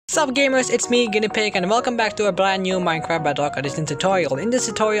Sup gamers, it's me GinePik and welcome back to a brand new Minecraft Bedrock Edition tutorial. In this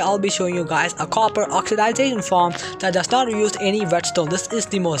tutorial, I'll be showing you guys a Copper Oxidization Farm that does not use any redstone. This is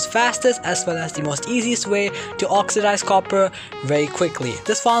the most fastest as well as the most easiest way to oxidize copper very quickly.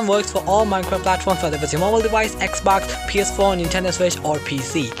 This farm works for all Minecraft platforms, whether it's your mobile device, Xbox, PS4, Nintendo Switch or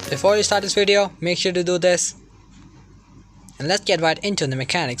PC. Before you start this video, make sure to do this. And let's get right into the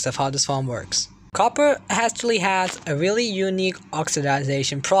mechanics of how this farm works. Copper actually has a really unique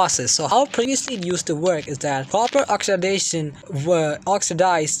oxidization process. So how previously it used to work is that copper oxidation were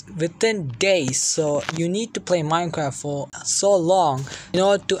oxidized within days. So you need to play Minecraft for so long in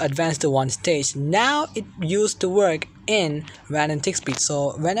order to advance to one stage. Now it used to work in random tick speed.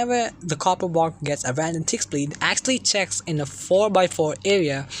 So whenever the copper block gets a random tick speed, it actually checks in a 4x4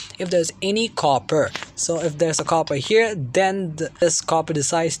 area if there's any copper. So if there's a copper here, then this copper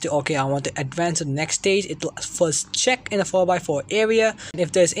decides to, okay, I want to advance to the next stage. It will first check in a 4x4 area, and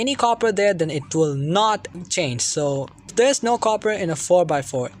if there's any copper there, then it will not change. So if there's no copper in a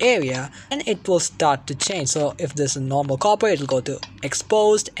 4x4 area, then it will start to change. So if there's a normal copper, it will go to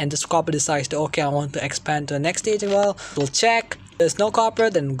exposed, and this copper decides to, okay, I want to expand to the next stage as well. It will check. There's no copper,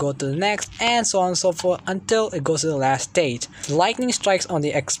 then go to the next, and so on and so forth until it goes to the last stage. Lightning strikes on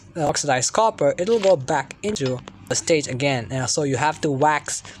the oxidized copper, it will go back into the stage again. So you have to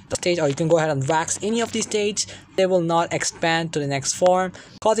wax the stage, or you can go ahead and wax any of these stages. They will not expand to the next form,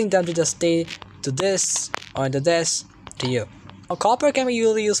 causing them to just stay to this or to this to you. Now, copper can be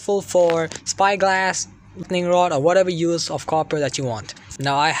really useful for spyglass, lightning rod, or whatever use of copper that you want.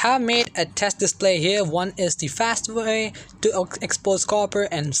 Now I have made a test display here. One is the fast way to expose copper,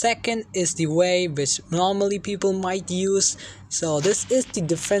 and second is the way which normally people might use. So this is the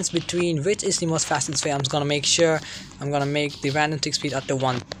difference between which is the most fastest way. I'm gonna make the random tick speed up to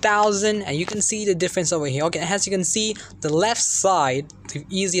 1000, and you can see the difference over here. Okay, as you can see, the left side, the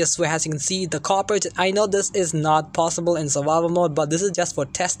easiest way, as you can see, the copper, I know this is not possible in survival mode, but this is just for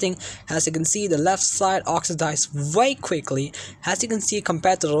testing. As you can see, the left side oxidized very quickly. As you can see,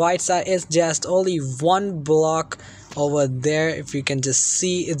 compared to the right side, it's just only one block over there. If you can just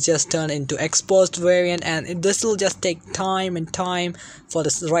see, it just turned into exposed variant, and this will just take time and time for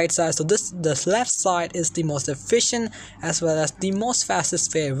the right side. So this left side is the most efficient as well as the most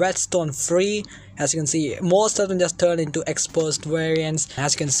fastest way, redstone free. As you can see, most of them just turned into exposed variants.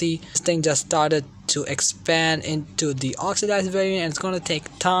 As you can see, this thing just started to expand into the oxidized variant, and it's going to take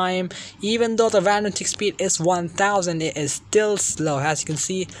time. Even though the random tick speed is 1000, it is still slow. As you can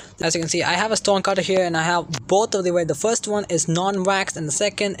see, I have a stone cutter here, and I have both of the way. The first one is non-waxed and the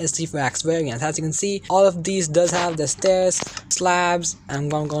second is the waxed variant. As you can see, all of these does have the stairs, slabs,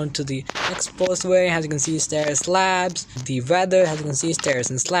 and I'm going to the exposed variant. As you can see, stairs, slabs, the weather, as you can see,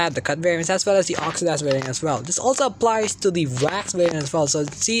 stairs and slab, the cut variants, as well as the oxidized variant as well. This also applies to the wax variant as well. So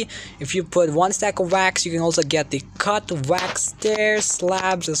see, if you put one stack of wax, you can also get the cut wax stairs,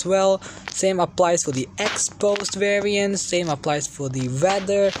 slabs as well. Same applies for the exposed variants, same applies for the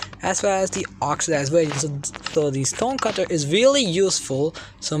weather as well as the oxidized variant. So the stone cutter is really useful,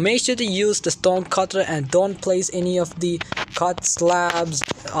 so make sure to use the stone cutter and don't place any of the cut slabs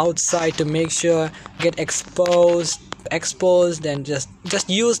outside to make sure get exposed. Then just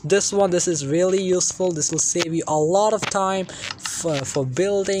use this one. This is really useful. This will save you a lot of time for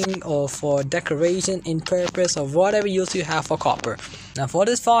building or for decoration in purpose or whatever use you have for copper. Now for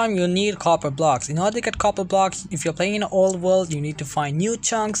this farm, you need copper blocks. In order to get copper blocks, if you're playing in an old world, you need to find new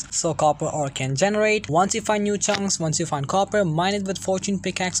chunks so copper ore can generate. Once you find new chunks, once you find copper, mine it with fortune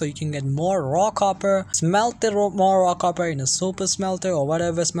pickaxe so you can get more raw copper. Smelt more raw copper in a super smelter or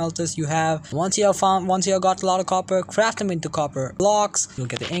whatever smelters you have. Once you have got a lot of copper, craft them into copper blocks. You'll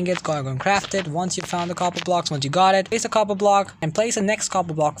get the ingots, go and craft it. Once you found the copper blocks, once you got it, place a copper block and place the next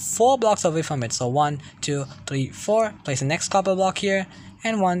copper block 4 blocks away from it. So 1, 2, 3, 4. Place the next copper block here,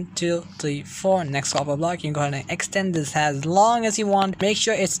 and 1, 2, 3, 4, next copper block. You can go ahead and extend this as long as you want. Make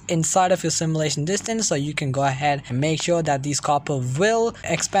sure it's inside of your simulation distance, so you can go ahead and make sure that these copper will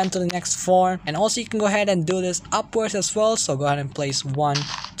expand to the next form. And also you can go ahead and do this upwards as well. So go ahead and place 1,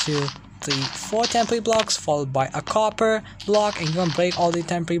 2, 3, 4 temporary blocks followed by a copper block, and you're gonna break all the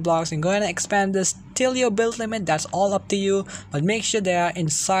temporary blocks and go ahead and expand this till your build limit. That's all up to you, but make sure they are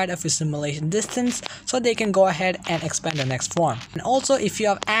inside of your simulation distance so they can go ahead and expand the next form. And also, if you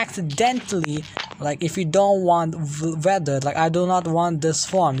have accidentally, like if you don't want weather, like I do not want this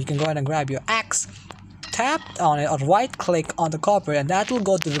form, you can go ahead and grab your axe, tap on it or right click on the copper, and that will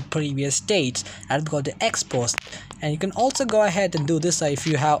go to the previous stage and go to export. And you can also go ahead and do this. So if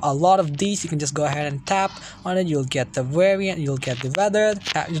you have a lot of these, you can just go ahead and tap on it. You'll get the variant, you'll get the weather.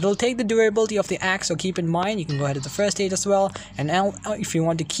 It will take the durability of the axe, so keep in mind you can go ahead to the first stage as well. And now if you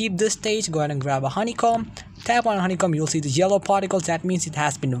want to keep this stage, go ahead and grab a honeycomb. Tap on a honeycomb, you'll see the yellow particles. That means it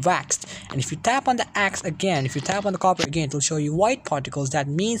has been waxed. And if you tap on the axe again, if you tap on the copper again, it will show you white particles. That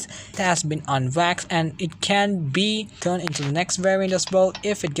means it has been unwaxed, and it can be turned into the next variant as well.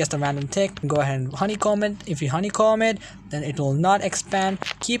 If it gets a random tick, go ahead and honeycomb it. If you honeycomb it, then it will not expand,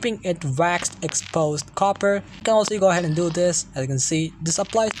 keeping it waxed exposed copper. You can also go ahead and do this. As you can see, this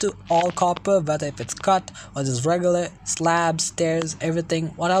applies to all copper, whether if it's cut or just regular slabs, stairs, everything.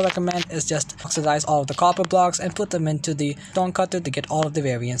 What I recommend is just oxidize all of the copper blocks and put them into the stone cutter to get all of the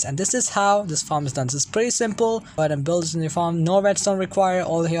variants. And this is how this farm is done. This is pretty simple. Go ahead and build this in your farm. No redstone required.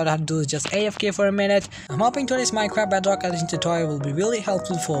 All you have to do is just AFK for a minute. I'm hoping today's Minecraft Bedrock Edition tutorial will be really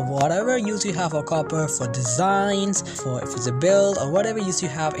helpful for whatever use you have for copper, for designs, for if it's a build, or whatever use you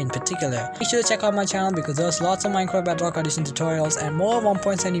have in particular. Make sure to check out my channel because there's lots of Minecraft Bedrock Edition tutorials and more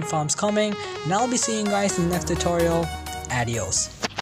 1.7 farms coming. And I'll be seeing you guys in the next tutorial. Adios.